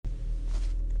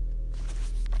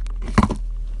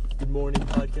morning,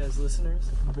 podcast listeners.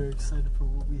 I'm very excited for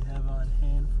what we have on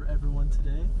hand for everyone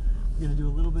today. We're going to do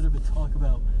a little bit of a talk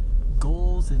about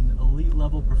goals and elite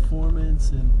level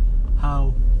performance and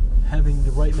how having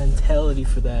the right mentality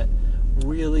for that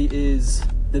really is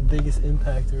the biggest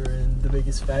impactor and the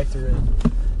biggest factor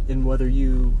in whether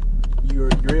you're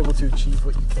able to achieve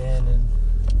what you can and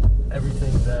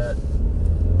everything that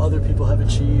other people have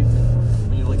achieved. And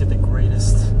when you look at the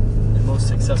greatest and most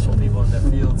successful people in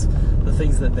their fields, the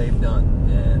things that they've done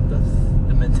and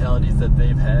the mentalities that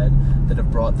they've had that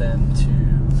have brought them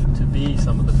to be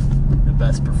some of the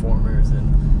best performers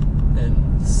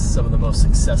and some of the most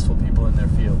successful people in their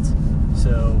fields.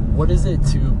 So what is it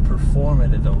to perform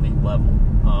at an elite level?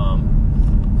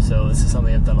 So this is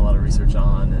something I've done a lot of research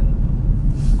on,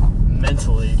 and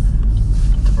mentally,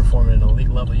 to perform at an elite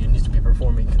level, you need to be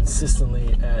performing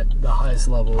consistently at the highest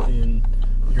level in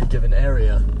your given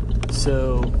area.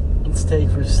 So let's take,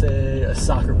 for say, a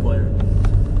soccer player.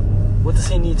 What does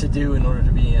he need to do in order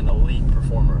to be an elite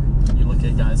performer? You look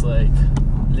at guys like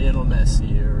Lionel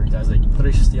Messi or guys like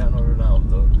Cristiano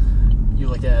Ronaldo. You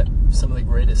look at some of the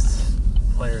greatest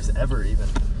players ever, even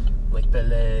like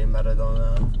Pelé,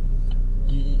 Maradona.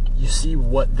 You see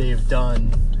what they've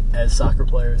done as soccer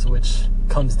players, which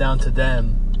comes down to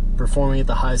them performing at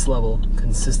the highest level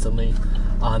consistently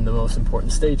on the most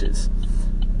important stages.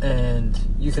 And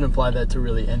you can apply that to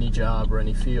really any job or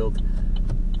any field.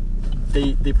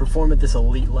 They perform at this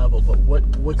elite level, but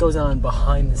what goes on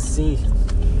behind the scenes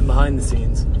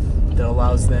that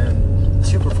allows them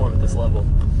to perform at this level?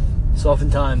 So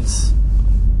oftentimes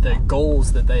the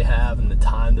goals that they have and the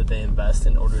time that they invest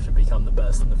in order to become the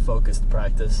best and the focused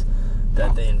practice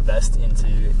that they invest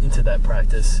into that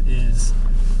practice is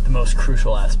the most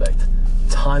crucial aspect.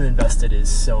 Time invested is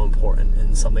so important,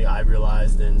 and something I've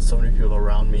realized and so many people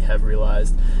around me have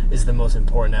realized is the most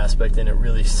important aspect, and it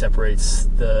really separates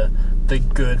the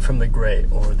good from the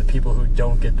great, or the people who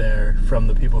don't get there from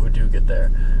the people who do get there.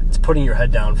 It's putting your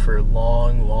head down for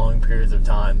long periods of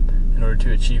time in order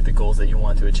to achieve the goals that you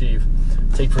want to achieve.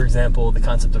 Take, for example, the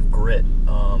concept of grit,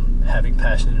 having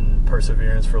passion and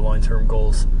perseverance for long-term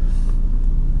goals.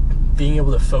 Being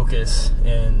able to focus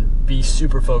and be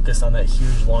super focused on that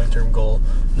huge long-term goal,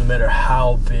 no matter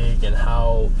how big and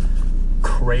how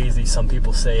crazy some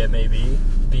people say it may be,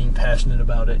 being passionate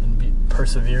about it and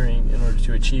persevering in order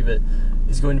to achieve it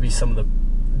is going to be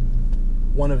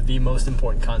one of the most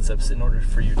important concepts in order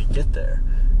for you to get there.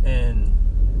 And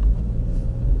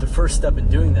the first step in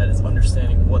doing that is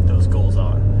understanding what those goals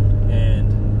are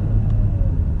and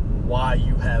why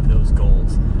you have those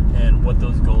goals and what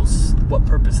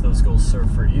purpose those goals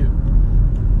serve for you.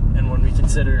 And when we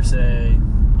consider, say,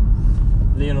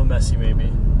 Lionel Messi, maybe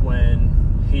when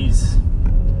he's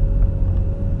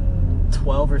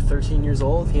 12 or 13 years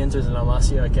old, he enters an La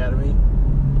Masia Academy.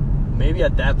 Maybe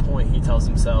at that point he tells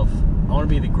himself, I want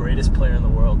to be the greatest player in the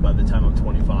world by the time I'm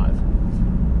 25.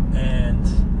 And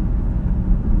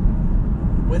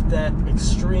with that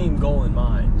extreme goal in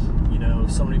mind,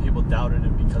 so many people doubted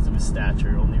him because of his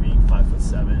stature, only being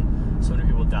 5'7". So many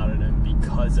people doubted him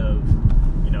because of,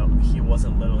 he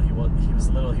wasn't little, he was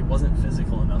little, he wasn't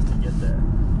physical enough to get there.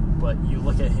 But you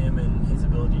look at him and his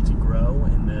ability to grow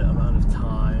and the amount of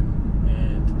time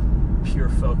and pure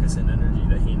focus and energy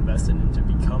that he invested into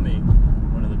becoming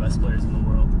one of the best players in the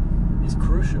world is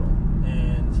crucial.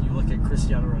 And you look at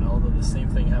Cristiano Ronaldo, the same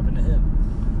thing happened to him.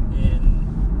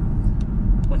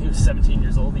 When he was 17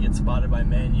 years old, he gets spotted by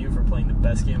Man U for playing the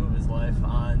best game of his life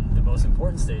on the most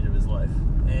important stage of his life.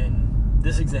 And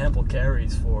this example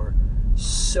carries for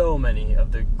so many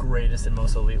of the greatest and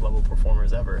most elite level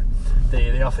performers ever.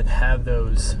 They often have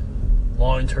those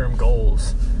long-term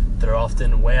goals that are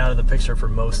often way out of the picture for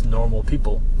most normal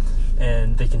people.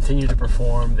 And they continue to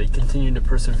perform, they continue to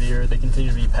persevere, they continue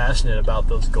to be passionate about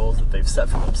those goals that they've set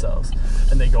for themselves.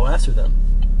 And they go after them.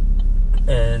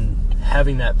 And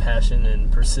having that passion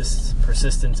and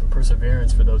persistence and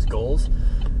perseverance for those goals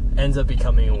ends up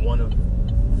becoming one of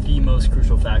the most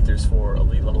crucial factors for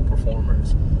elite level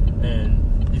performers.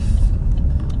 And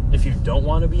if you don't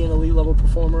want to be an elite level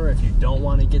performer, if you don't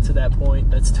want to get to that point,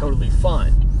 that's totally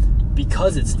fine,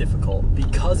 because it's difficult,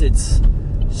 because it's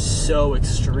so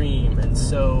extreme and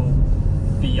so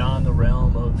beyond the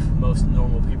realm of most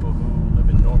normal people who live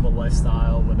a normal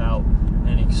lifestyle without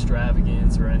any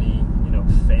extravagance or any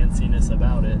fanciness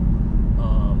about it.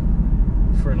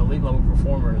 For an elite level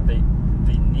performer, they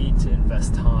need to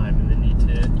invest time, and they need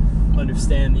to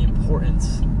understand the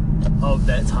importance of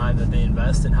that time that they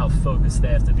invest and how focused they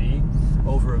have to be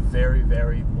over a very,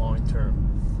 very long term.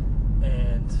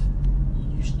 And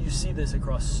you see this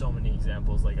across so many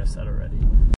examples, like I said already.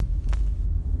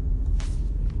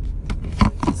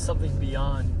 something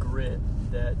beyond grit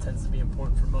that tends to be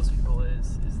important for most people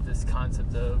is this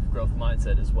concept of growth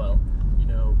mindset as well. You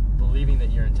know, believing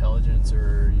that your intelligence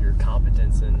or your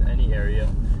competence in any area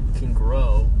can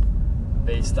grow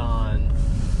based on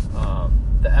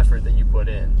the effort that you put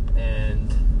in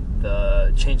and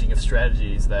the changing of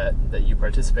strategies that you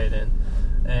participate in.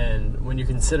 And when you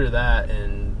consider that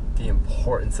and the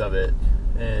importance of it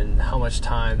and how much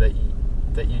time that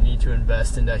you need to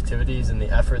invest into activities and the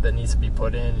effort that needs to be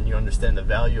put in, and you understand the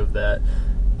value of that,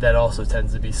 that also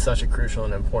tends to be such a crucial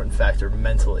and important factor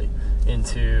mentally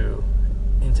into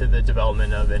the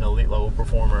development of an elite level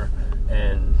performer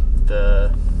and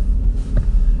the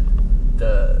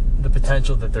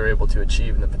potential that they're able to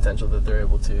achieve and the potential that they're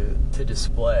able to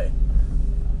display.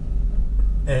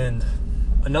 And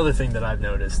another thing that I've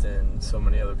noticed, and so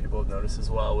many other people have noticed as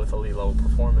well with elite level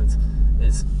performance,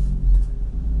 is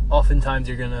oftentimes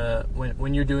you're gonna,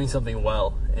 when you're doing something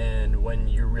well and when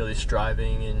you're really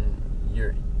striving and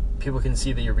people can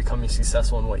see that you're becoming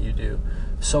successful in what you do,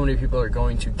 so many people are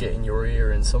going to get in your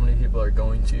ear and so many people are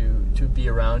going to be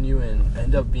around you and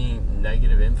end up being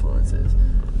negative influences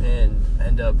and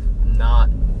end up not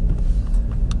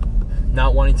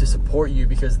wanting to support you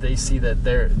because they see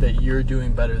that you're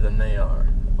doing better than they are.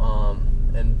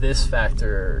 And this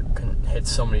factor can hit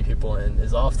so many people and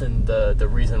is often the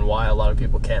reason why a lot of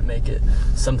people can't make it.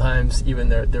 Sometimes even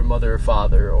their mother or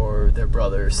father or their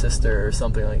brother or sister or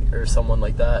someone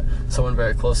like that, someone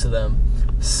very close to them,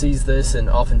 sees this, and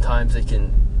oftentimes it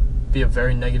can be a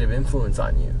very negative influence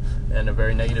on you and a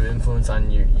very negative influence on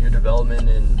your development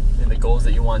and the goals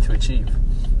that you want to achieve.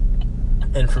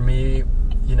 And for me,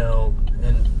 you know,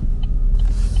 and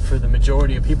for the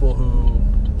majority of people who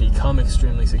become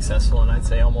extremely successful, and I'd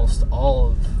say almost all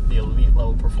of the elite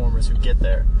level performers who get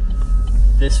there,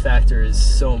 this factor is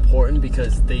so important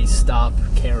because they stop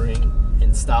caring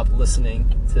and stop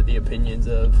listening to the opinions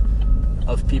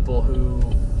of people who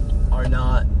are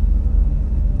not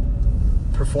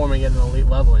performing at an elite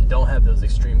level and don't have those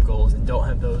extreme goals and don't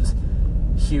have those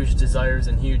huge desires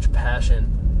and huge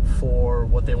passion for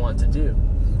what they want to do.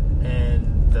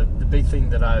 And the big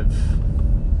thing that I've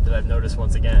noticed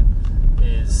once again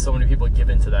is so many people give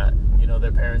into that. You know,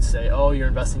 their parents say, "Oh, you're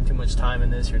investing too much time in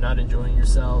this. You're not enjoying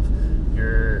yourself.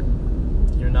 You're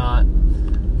not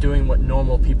doing what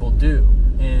normal people do."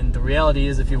 And the reality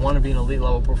is, if you want to be an elite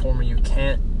level performer, you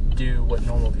can't do what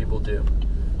normal people do,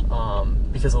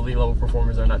 because elite level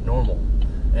performers are not normal,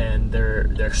 and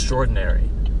they're extraordinary.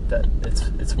 That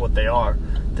it's what they are.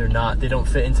 They don't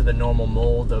fit into the normal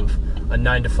mold of a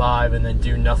 9 to 5 and then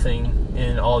do nothing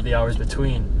in all the hours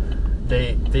between.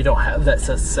 They don't have that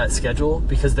set schedule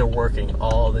because they're working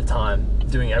all the time,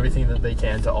 doing everything that they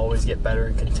can to always get better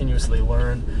and continuously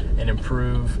learn and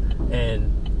improve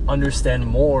and understand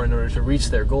more in order to reach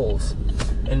their goals.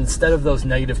 And instead of those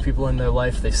negative people in their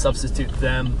life, they substitute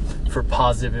them for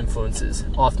positive influences,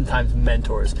 oftentimes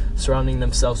mentors, surrounding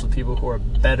themselves with people who are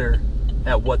better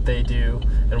at what they do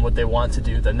and what they want to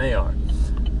do than they are.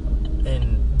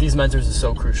 And these mentors are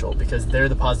so crucial because they're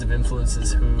the positive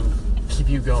influences who keep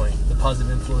you going, the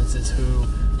positive influences who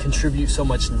contribute so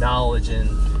much knowledge and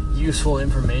useful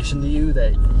information to you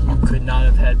that you could not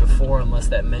have had before unless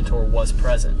that mentor was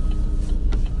present.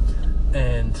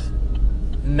 And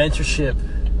mentorship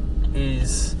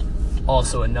is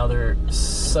also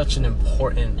such an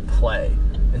important play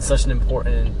and such an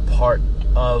important part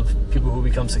of people who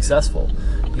become successful.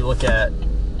 You look at,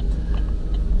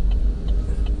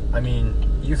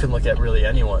 you can look at really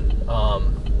anyone.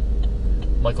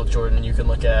 Michael Jordan, you can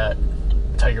look at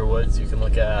Tiger Woods, you can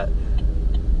look at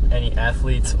any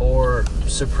athletes or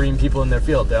supreme people in their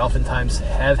field. They oftentimes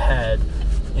have had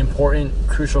important,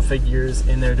 crucial figures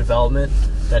in their development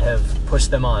that have pushed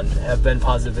them on, have been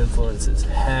positive influences,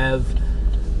 have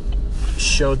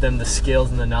showed them the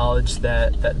skills and the knowledge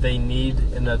that they need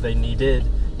and that they needed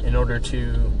in order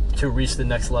to reach the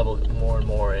next level more and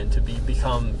more and to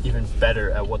become even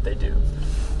better at what they do.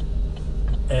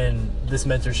 And this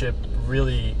mentorship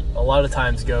really a lot of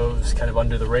times goes kind of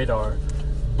under the radar,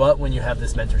 but when you have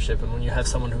this mentorship and when you have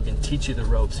someone who can teach you the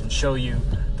ropes and show you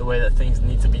the way that things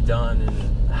need to be done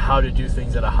and how to do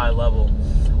things at a high level,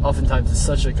 oftentimes it's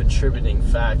such a contributing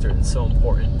factor and so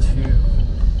important to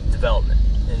development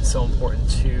and so important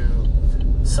to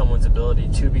someone's ability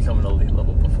to become an elite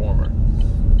level performer.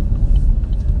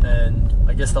 And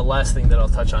I guess the last thing that I'll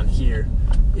touch on here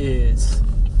is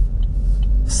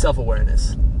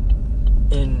self-awareness.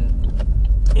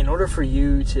 In order for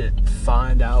you to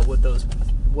find out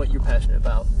what you're passionate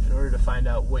about, in order to find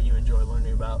out what you enjoy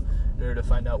learning about, in order to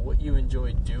find out what you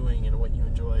enjoy doing and what you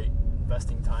enjoy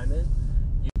investing time in,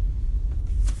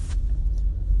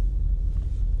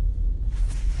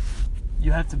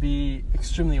 you have to be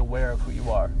extremely aware of who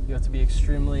you are. You have to be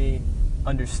extremely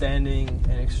understanding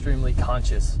and extremely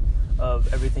conscious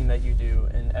of everything that you do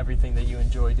and everything that you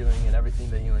enjoy doing and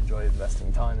everything that you enjoy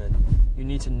investing time in. You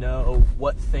need to know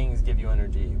what things give you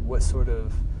energy, what sort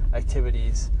of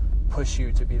activities push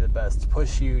you to be the best,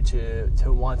 push you to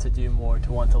want to do more,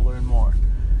 to want to learn more.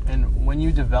 And when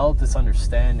you develop this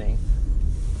understanding,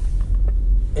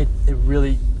 it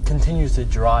really continues to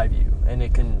drive you, and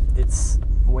it's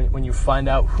when you find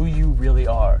out who you really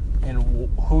are and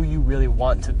who you really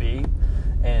want to be,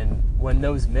 and when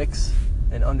those mix,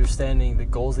 and understanding the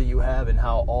goals that you have and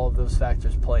how all of those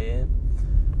factors play in,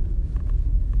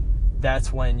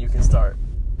 that's when you can start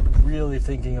really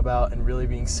thinking about and really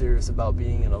being serious about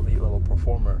being an elite level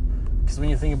performer. Because when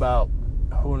you think about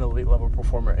who an elite level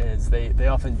performer is, they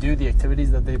often do the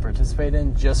activities that they participate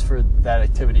in just for that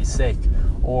activity's sake,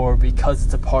 or because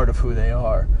it's a part of who they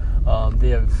are. They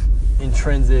have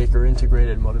intrinsic or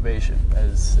integrated motivation,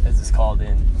 as is called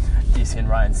in DC and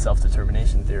Ryan's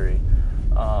self-determination theory.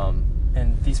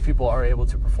 And these people are able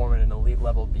to perform at an elite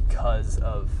level because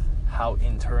of how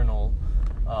internal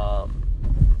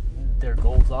their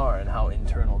goals are and how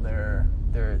internal their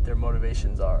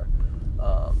motivations are.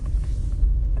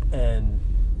 And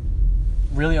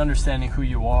really understanding who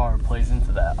you are plays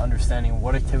into that. Understanding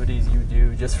what activities you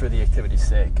do just for the activity's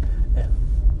sake,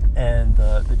 and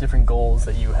the different goals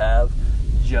that you have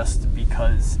just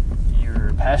because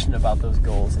you're passionate about those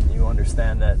goals and you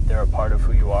understand that they're a part of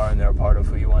who you are and they're a part of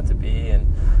who you want to be and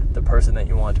the person that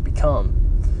you want to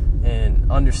become. And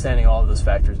understanding all of those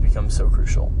factors becomes so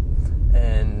crucial.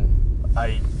 And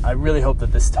I really hope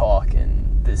that this talk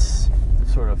and this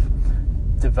sort of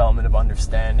development of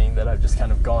understanding that I've just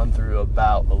kind of gone through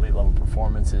about elite level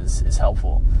performance is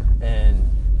helpful and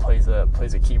plays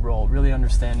a key role. Really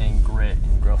understanding grit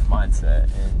and growth mindset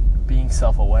and being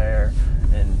self-aware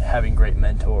and having great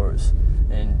mentors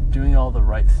and doing all the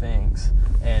right things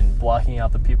and blocking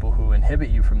out the people who inhibit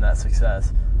you from that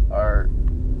success are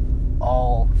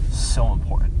all so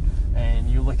important. And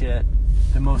you look at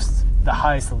the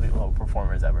highest elite level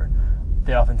performers ever,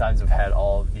 they oftentimes have had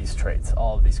all of these traits,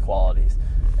 all of these qualities,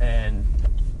 and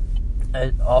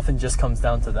it often just comes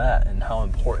down to that and how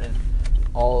important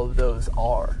all of those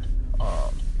are.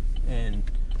 And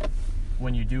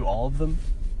when you do all of them,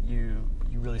 you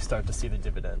really start to see the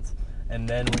dividends. And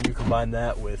then when you combine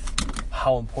that with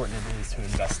how important it is to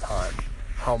invest time,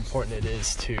 how important it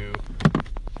is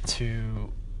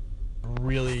to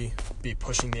really be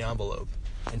pushing the envelope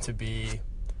and to be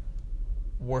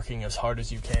working as hard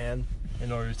as you can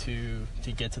in order to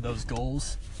get to those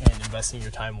goals, and investing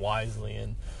your time wisely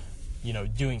and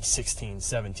doing 16,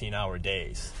 17-hour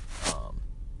days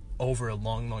over a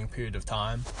long period of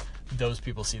time, those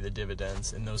people see the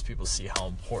dividends and those people see how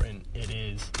important it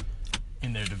is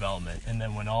in their development. And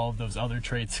then when all of those other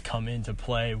traits come into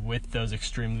play with those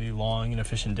extremely long and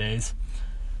efficient days,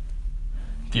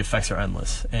 the effects are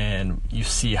endless, and you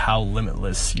see how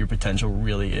limitless your potential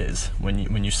really is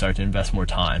when you start to invest more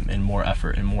time and more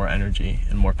effort and more energy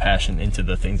and more passion into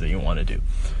the things that you want to do.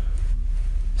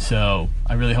 So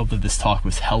I really hope that this talk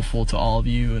was helpful to all of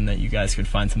you and that you guys could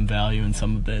find some value in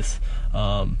some of this,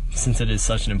 since it is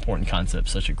such an important concept,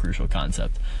 such a crucial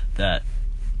concept that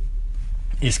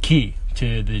is key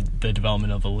to the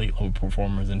development of elite level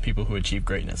performers and people who achieve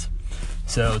greatness.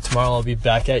 So tomorrow I'll be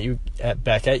back at you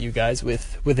guys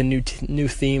with a new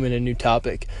theme and a new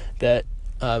topic that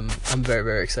I'm very,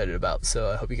 very excited about. So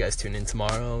I hope you guys tune in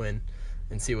tomorrow and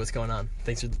see what's going on.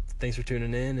 Thanks for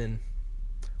tuning in, and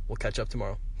we'll catch up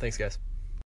tomorrow. Thanks, guys.